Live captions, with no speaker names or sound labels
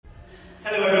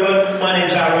Hello everyone, my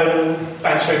name's Aaron.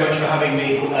 Thanks very much for having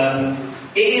me.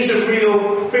 It is a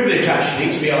real privilege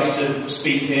actually to be asked to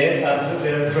speak here. Hopefully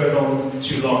I haven't drone on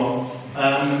too long.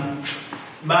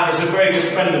 Matt is a very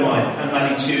good friend of mine, and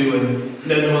Maddie too, and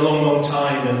known them a long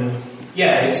time, and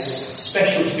yeah, it's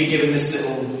special to be given this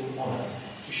little honour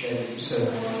to share with you. So a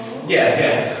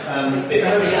bit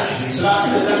nervous actually, so that's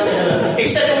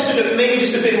except also that maybe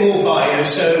just a bit more bio.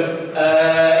 So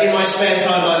in my spare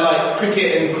time I like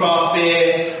cricket and craft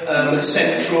beer at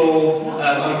Central.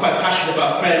 I'm quite passionate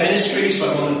about prayer ministry, so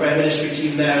I'm on the prayer ministry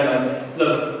team there, and I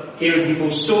love hearing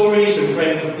people's stories and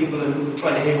praying for people and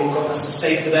trying to hear what God has to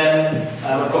say for them.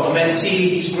 I've got a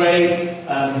mentee, he's great.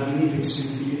 He'll be leaving soon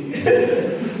for you.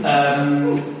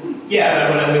 I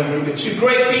run a home group with two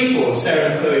great people,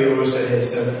 Sarah and Chloe, who are also here.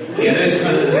 So yeah, those are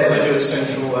kind of the things I do at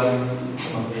Central.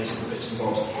 Here's some bits and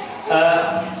bobs.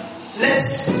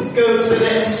 Let's go to the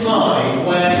next slide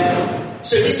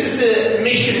so this is the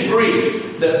mission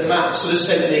brief that Matt sort of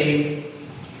sent me,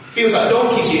 feels like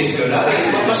donkey's years ago now. I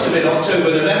think it must have been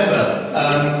October,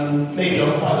 November. Maybe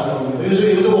not quite that long ago.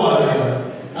 It was a while ago.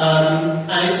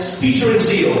 And it's Peter and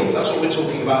Zeal. That's what we're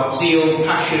talking about. Zeal,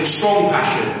 passion, strong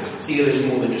passion. Zeal is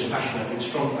more than just passion, I think,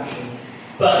 strong passion.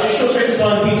 But in a short space of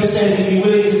time, Peter says he'd be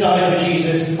willing to die for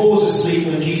Jesus. He falls asleep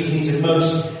when Jesus needs him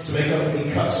most to make up for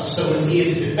the cuts of someone's ear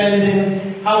to defend him.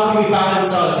 How can we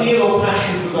balance our zeal or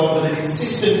passion for God with a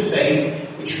consistent faith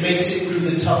which makes it through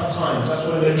the tough times? That's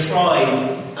what I'm going to try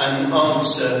and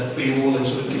answer for you all and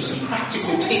sort of give some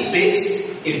practical tidbits,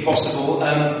 if possible.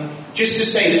 Just to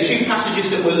say, the two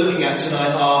passages that we're looking at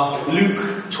tonight are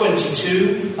Luke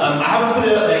 22. I haven't put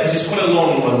it up there because it's quite a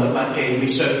long one that Matt gave me,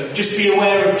 so just be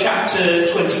aware of chapter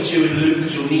 22 in Luke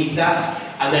because you'll need that.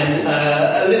 And then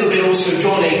a little bit also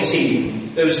John 18.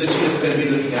 Those are the two that we're going to be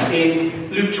looking at.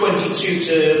 In Luke 22,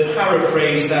 to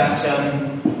paraphrase that,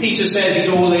 Peter says he's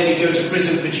all in, he'd go to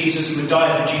prison for Jesus, he would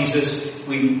die for Jesus.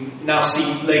 We now see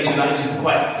later that isn't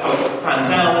quite how it pans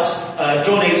out.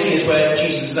 John 18 is where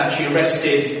Jesus is actually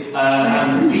arrested,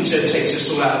 and Peter takes a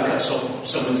sword out and cuts off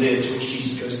someone's ear, to which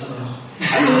Jesus goes, oh.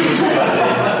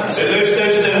 So those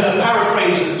are the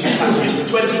paraphrase of the two passages,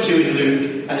 22 in Luke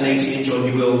and then 18 in John.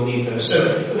 You will need those. So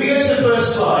if we go to the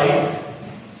first slide,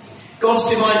 God's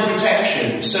divine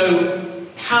protection. So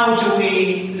how do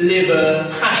we live a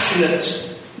passionate,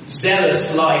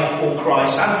 zealous life for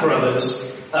Christ and for others?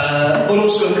 But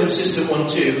also a consistent one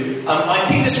too. I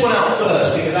picked this one out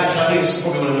first because actually I think this is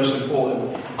probably one of the most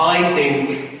important. I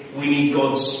think we need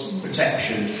God's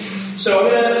protection. So I'm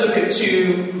going to look at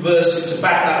two verses to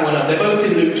back that one up. They're both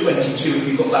in Luke 22 if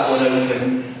you've got that one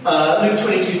open. Luke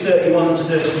 22, 31 to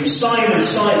 32. Simon,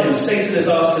 Simon, Satan has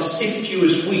asked to sift you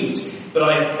as wheat, but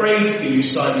I prayed for you,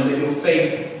 Simon, that your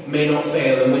faith may not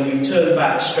fail, and when you turn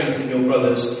back, strengthen your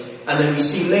brothers. And then we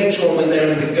see later on when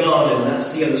they're in the garden, that's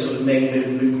the other sort of main bit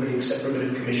of Luke, really, except for a bit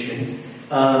of commissioning.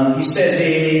 He says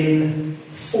in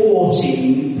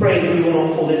 40, pray that we will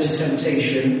not fall into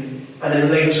temptation. And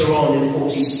then later on in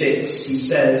 46, he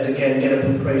says again, get up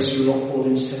and pray so you will not fall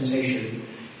into temptation.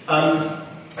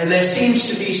 And there seems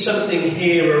to be something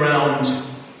here around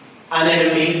an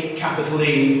enemy, capital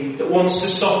E, that wants to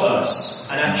stop us.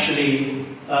 And actually,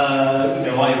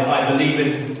 I believe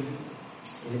in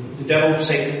the devil,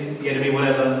 Satan, the enemy,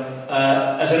 whatever,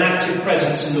 as an active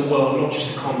presence in the world, not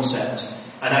just a concept.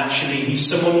 And actually, he's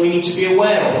someone we need to be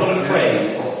aware of, not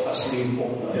afraid of. That's really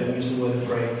important. I don't use the word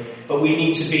afraid. But we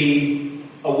need to be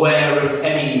aware of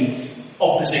any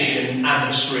opposition,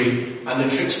 adversary, and the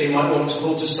tricks they might want to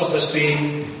pull to stop us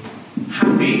being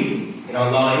happy in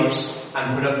our lives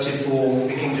and productive for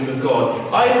the kingdom of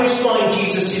God. I always find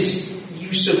Jesus'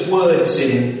 use of words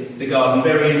in the garden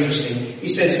very interesting. He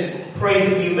says, pray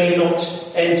that you may not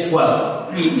enter, well,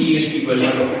 the ESV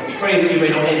version, pray that you may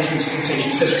not enter into temptation.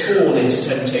 He says fall into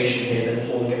temptation here, then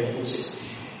fall again. It's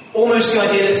almost the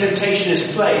idea that temptation is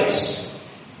a place,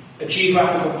 a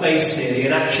geographical place nearly,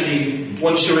 and actually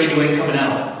once you're in, you ain't coming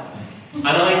out. And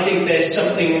I think there's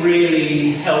something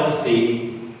really healthy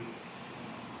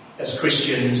as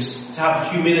Christians to have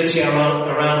humility around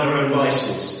our own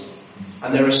vices.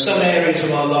 And there are some areas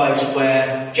of our lives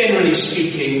where, generally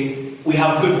speaking, we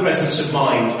have good presence of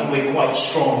mind and we're quite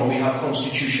strong and we have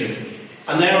constitution.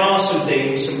 And there are some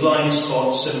things, some blind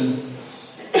spots, some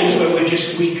things where we're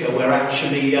just weaker, where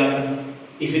actually, if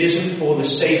it isn't for the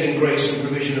saving grace and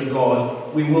provision of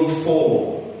God, we will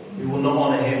fall. We will not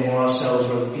honour Him or ourselves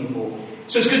or other people.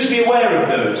 So it's good to be aware of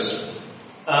those,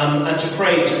 and to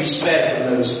pray to be spared from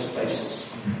those places.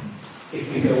 If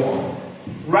we go on.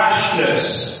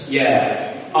 Rashness,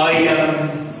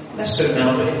 less so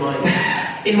now, but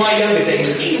in my younger days,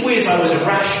 gee whiz, I was a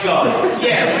rash guy.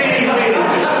 Yeah, really,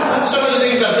 just some of the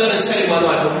things I've done and said in my life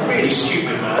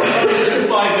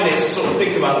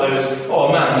about those,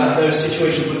 oh man, those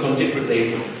situations would have gone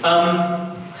differently.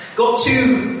 Got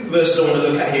two verses I want to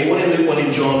look at here, one in Luke, one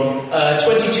in John.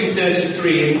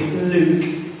 22:33 in Luke.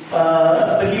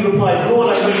 But he replied,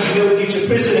 Lord, I'm ready to go with you to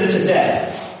prison and to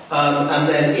death. And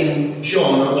then in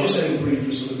John, I'll just only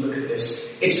briefly sort of look at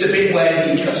this. It's the bit where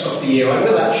he cuts off the ear. I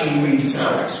will actually read it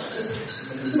out.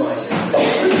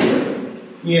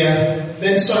 Yeah.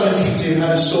 Then Simon Peter, who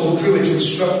had a sword, drew it and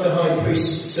struck the high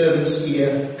priest's servant's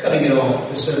ear, cutting it off.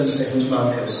 The servant's name was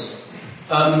Malchus.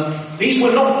 These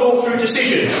were not thought through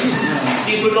decisions.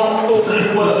 These were not thought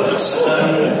through words.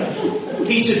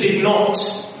 Peter did not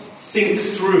think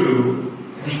through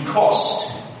the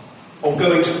cost of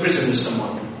going to prison with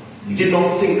someone. He did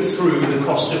not think through the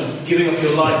cost of giving up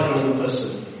your life for another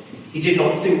person. He did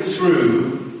not think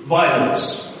through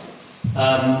violence.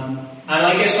 And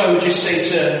I guess I would just say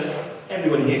to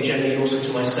everyone here generally, and also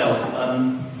to myself,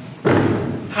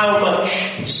 how much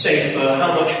safer,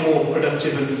 how much more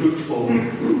productive and fruitful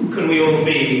can we all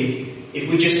be if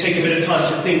we just take a bit of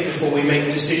time to think before we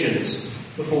make decisions,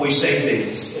 before we say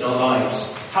things in our lives?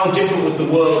 How different would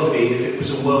the world be if it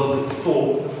was a world that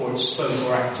thought before it spoke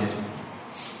or acted?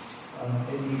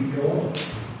 Maybe you can go on.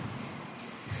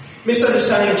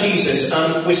 Misunderstanding Jesus.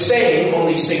 We're staying on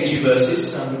these same two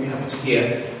verses, we'll be happy to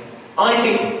hear. I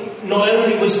think not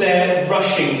only was there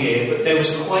rushing here, but there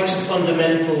was quite a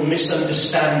fundamental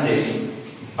misunderstanding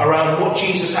around what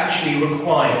Jesus actually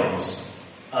requires.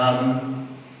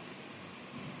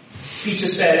 Peter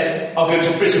said, I'll go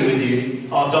to prison with you,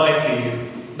 I'll die for you.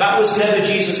 That was never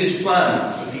Jesus'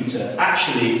 plan for Peter.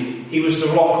 Actually, he was the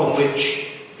rock on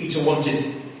which Peter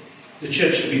wanted the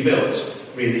church to be built,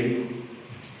 really.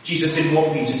 Jesus didn't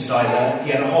want Peter to die there.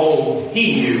 He had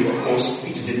he knew, of course,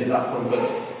 Peter didn't at that point, but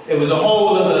there was a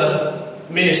whole other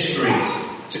ministry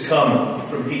to come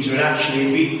from Peter. And actually,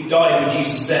 if we died with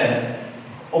Jesus then,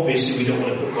 obviously we don't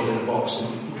want to put God in a box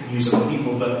and we can use other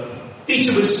people, but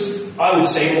Peter was, I would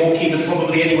say, more key than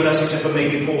probably anyone else except for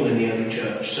maybe Paul in the early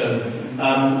church. So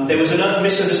there was a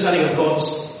misunderstanding of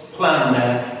God's plan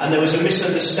there, and there was a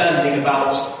misunderstanding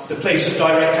about the place of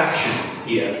direct action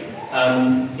here.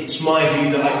 It's my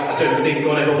view that I don't think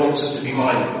God ever wants us to be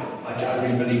violent. I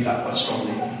really believe that quite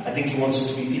strongly. I think he wants us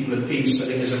to be people of peace. I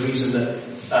think there's a reason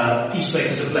that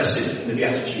peacemakers are blessed in the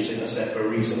Beatitudes. I think that's there for a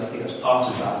reason. I think that's part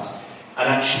of that. And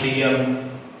actually,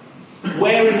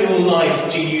 where in your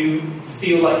life do you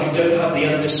feel like you don't have the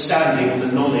understanding or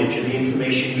the knowledge and the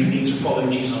information you need to follow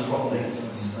Jesus properly?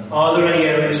 Are there any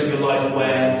areas of your life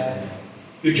where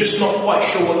you're just not quite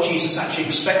sure what Jesus actually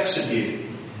expects of you?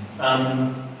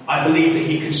 I believe that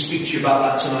he can speak to you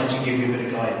about that tonight and give you a bit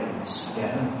of guidance.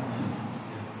 Yeah.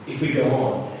 If we go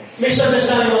on.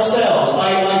 Misunderstanding ourselves.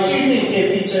 I do think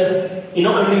here Peter, he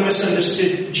not only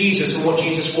misunderstood Jesus and what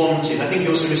Jesus wanted, I think he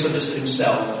also misunderstood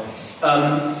himself.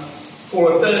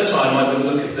 For a third time, I would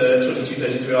look at the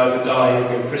 22:33, I would die and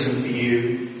go to prison for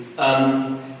you.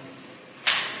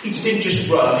 Peter didn't just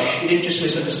rush, he didn't just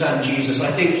misunderstand Jesus.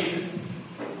 I think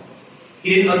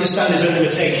he didn't understand his own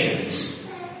limitations.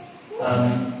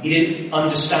 He didn't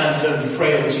understand his own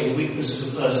frailty and weakness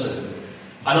as a person.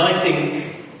 And I think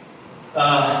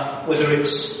whether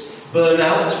it's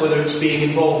burnout, whether it's being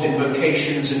involved in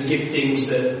vocations and giftings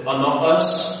that are not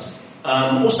us,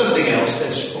 or something else,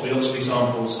 there's probably lots of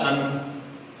examples.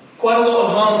 Quite a lot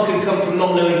of harm can come from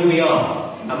not knowing who we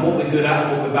are and what we're good at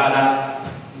and what we're bad at,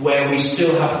 where we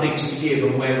still have things to give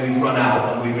and where we run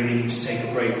out and we really need to take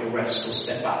a break or rest or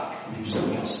step back and do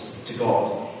something else to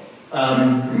God.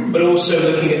 But also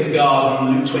looking at the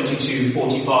garden, Luke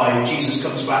 22:45, Jesus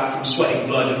comes back from sweating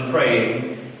blood and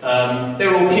praying.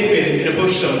 They're all hidden in a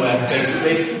bush somewhere,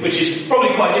 basically, which is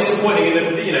probably quite disappointing.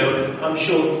 And I'm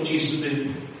sure Jesus has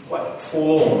been quite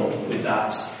forlorn with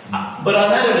that. But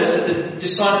I'm adamant that the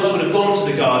disciples would have gone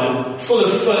to the garden full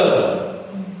of fervour,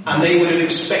 and they would have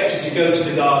expected to go to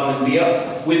the garden and be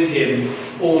up with him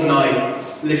all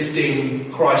night,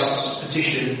 lifting Christ's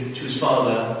petition to his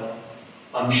Father.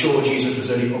 I'm sure Jesus was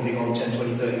only probably gone 10,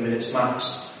 20, 30 minutes max,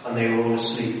 and they were all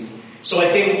asleep. So I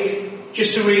think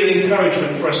just a real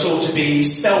encouragement for us all to be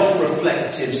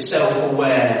self-reflective,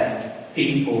 self-aware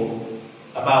people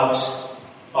about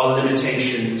our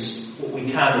limitations, what we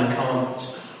can and can't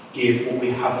give, what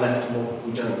we have left and what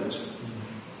we don't.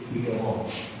 If we go on.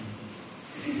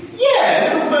 Yeah,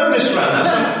 a little bonus round.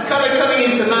 So I'm kind of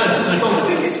coming into manners. I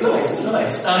think it's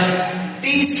nice.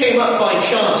 These came up by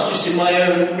chance just in my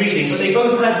own reading, but they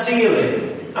both had Zeal in.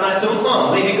 And I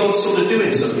thought, maybe God's sort of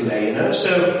doing something there,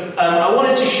 So I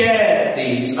wanted to share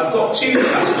these. I've got two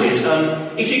passages.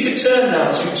 If you could turn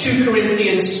now to 2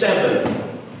 Corinthians 7.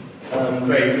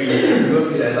 Great reading. We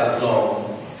won't be there that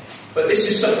long. But this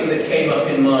is something that came up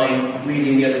in my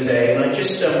reading the other day, and I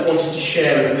just wanted to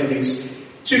share it with you. It's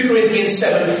 2 Corinthians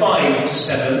 7,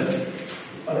 5-7.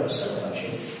 I don't know,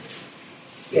 actually.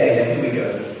 Yeah, here we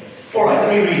go. Alright,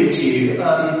 let me read it to you.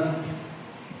 And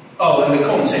the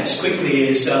context quickly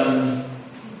is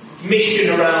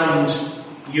mission around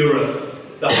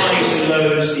Europe. The highs and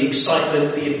lows, the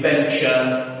excitement, the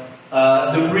adventure,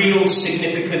 the real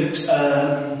significant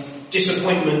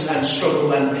disappointment and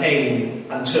struggle and pain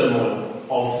and turmoil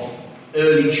of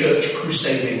early church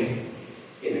crusading,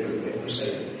 in a good way,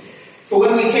 crusading. For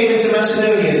when we came into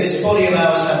Macedonia, this body of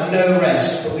ours had no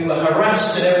rest, but we were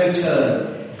harassed at every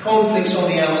turn, conflicts on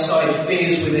the outside,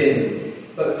 fears within.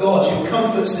 But God, who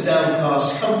comforts the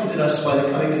downcast, comforted us by the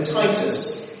coming of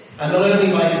Titus, and not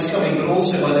only by his coming, but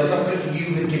also by the comfort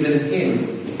you had given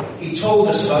him. He told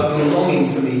us about your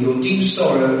longing for me, your deep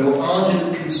sorrow, your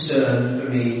ardent concern for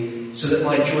me, so that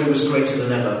my joy was greater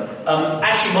than ever.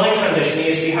 Actually, my translation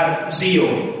is we had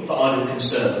zeal for ardent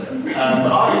concern.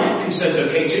 Ardent concern's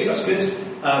okay too, that's good.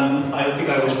 I think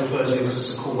I always prefer zeal because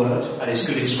it's a cool word, and it's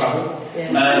good in Scrabble. Yeah.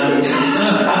 And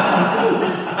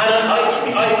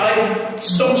I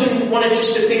stopped and wanted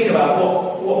just to think about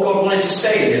what God wanted to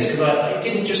say in this, because it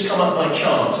didn't just come up by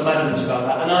chance. I'm adamant about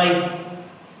that. And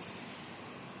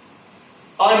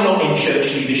I'm not in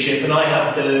church leadership, and I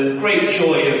have the great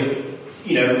joy of,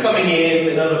 coming in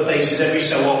and other places every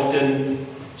so often,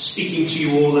 speaking to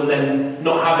you all, and then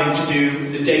not having to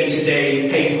do the day-to-day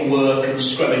paperwork and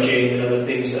scrummaging and other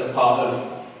things that are part of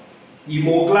the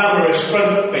more glamorous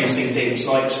front-facing things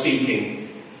like speaking.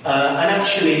 And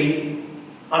actually,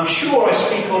 I'm sure I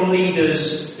speak on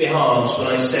leaders' behalves when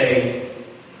I say,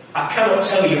 I cannot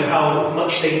tell you how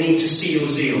much they need to see your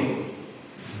zeal.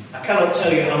 I cannot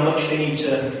tell you how much they need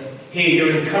to hear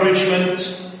your encouragement,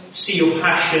 see your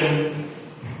passion,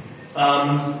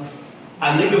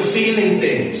 and that you're feeling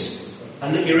things,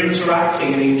 and that you're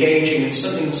interacting and engaging, and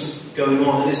something's going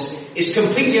on. And it's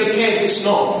completely okay if it's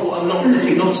not. What I'm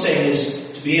not saying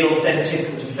is to be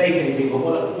inauthentic or to fake anything,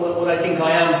 but what I think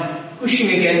I am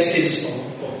pushing against is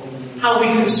how we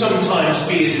can sometimes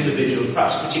be as individuals,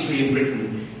 perhaps particularly in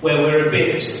Britain, where we're a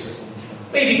bit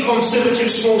maybe conservative,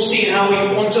 small c, in how we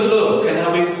want to look and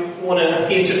how we want to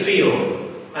appear to feel,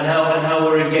 and how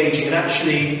we're engaging. And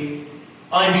actually,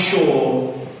 I'm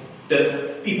sure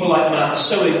that people like Matt are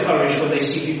so encouraged when they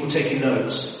see people taking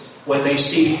notes, when they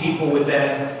see people with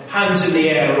their hands in the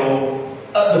air or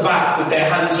at the back with their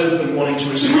hands open wanting to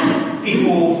respond,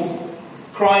 people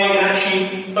crying and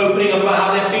actually opening up about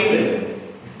how they're feeling,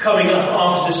 coming up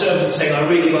after the service and saying, I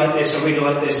really like this,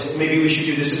 maybe we should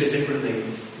do this a bit differently.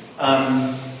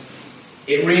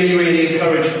 It really, really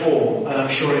encouraged Paul, and I'm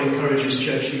sure it encourages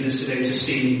church leaders today to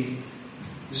see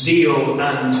zeal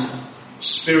and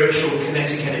spiritual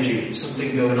kinetic energy,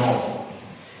 something going on.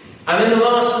 And then the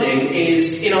last thing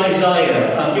is in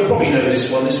Isaiah. You'll probably know this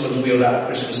one. This one's wheeled out at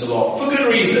Christmas a lot. For good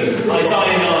reason.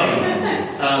 Isaiah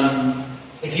 9.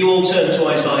 If you all turn to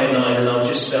Isaiah 9, and I'll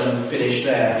just finish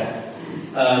there.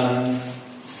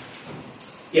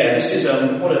 This is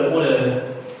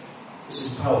this is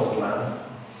powerful, man.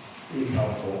 Really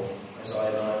powerful.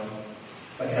 Isaiah 9.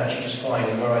 If I can actually just find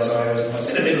where Isaiah is. It's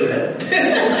in the middle of it.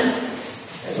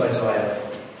 There's Isaiah.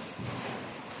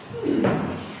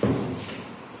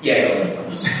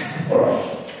 Alright.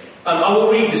 I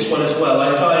will read this one as well.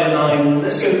 Isaiah 9.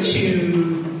 Let's go to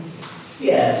 7.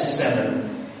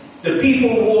 The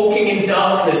people walking in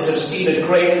darkness have seen a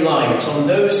great light. On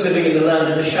those living in the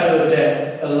land of the shadow of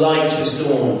death, a light has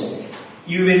dawned.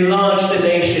 You've enlarged the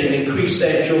nation and increased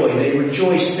their joy. They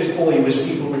rejoice before you as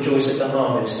people rejoice at the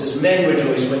harvest, as men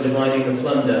rejoice when dividing the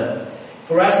plunder.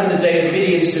 For as in the day of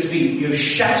Midian's defeat, you have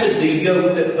shattered the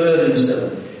yoke that burdens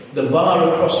them, the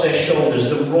bar across their shoulders,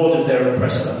 the rod of their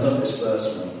oppressor. I love this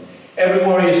verse, man. Every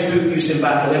warrior's boot used in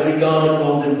battle, every garment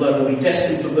rolled in blood will be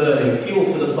destined for burning, fuel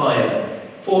for the fire.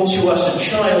 For to us a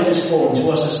child is born, to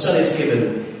us a son is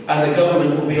given, and the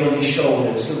government will be on his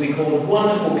shoulders. He will be called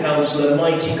Wonderful Counselor,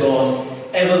 Mighty God,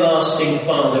 Everlasting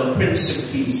Father, Prince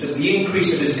of Peace. Of the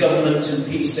increase of his government and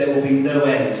peace there will be no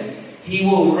end. He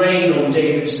will reign on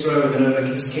David's throne and over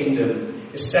his kingdom,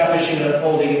 establishing and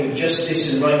upholding it with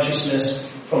justice and righteousness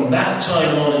from that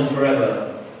time on and forever.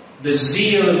 The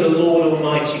zeal of the Lord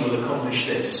Almighty will accomplish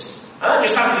this. And I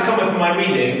just happened to come up with my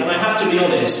reading, and I have to be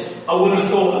honest, I wouldn't have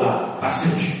thought of that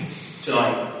passage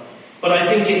tonight. But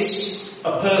I think it's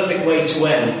a perfect way to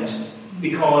end,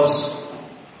 because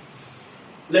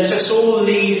let us all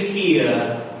leave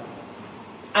here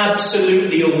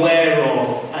absolutely aware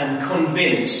of and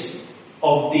convinced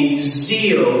of the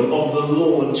zeal of the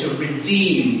Lord to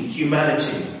redeem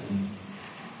humanity.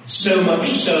 So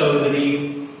much so that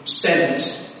he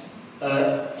sent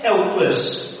a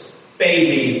helpless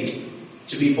baby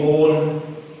to be born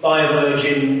by a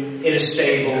virgin in a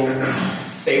stable.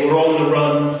 They were on the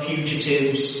run,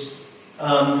 fugitives,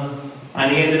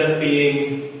 and he ended up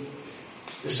being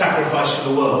the sacrifice for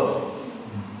the world.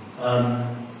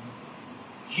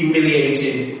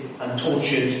 Humiliated and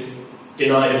tortured,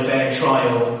 denied a fair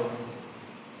trial,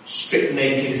 stripped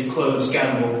naked, his clothes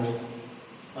gambled,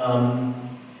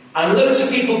 and loads of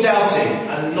people doubting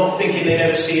and not thinking they'd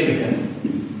ever see him again.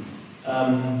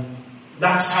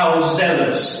 That's how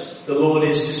zealous the Lord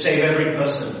is to save every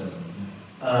person.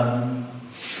 And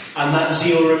that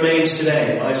zeal remains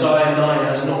today. Isaiah 9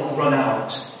 has not run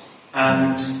out.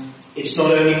 And it's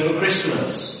not only for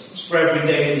Christmas, it's for every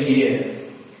day of the year.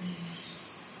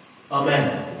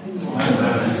 Amen.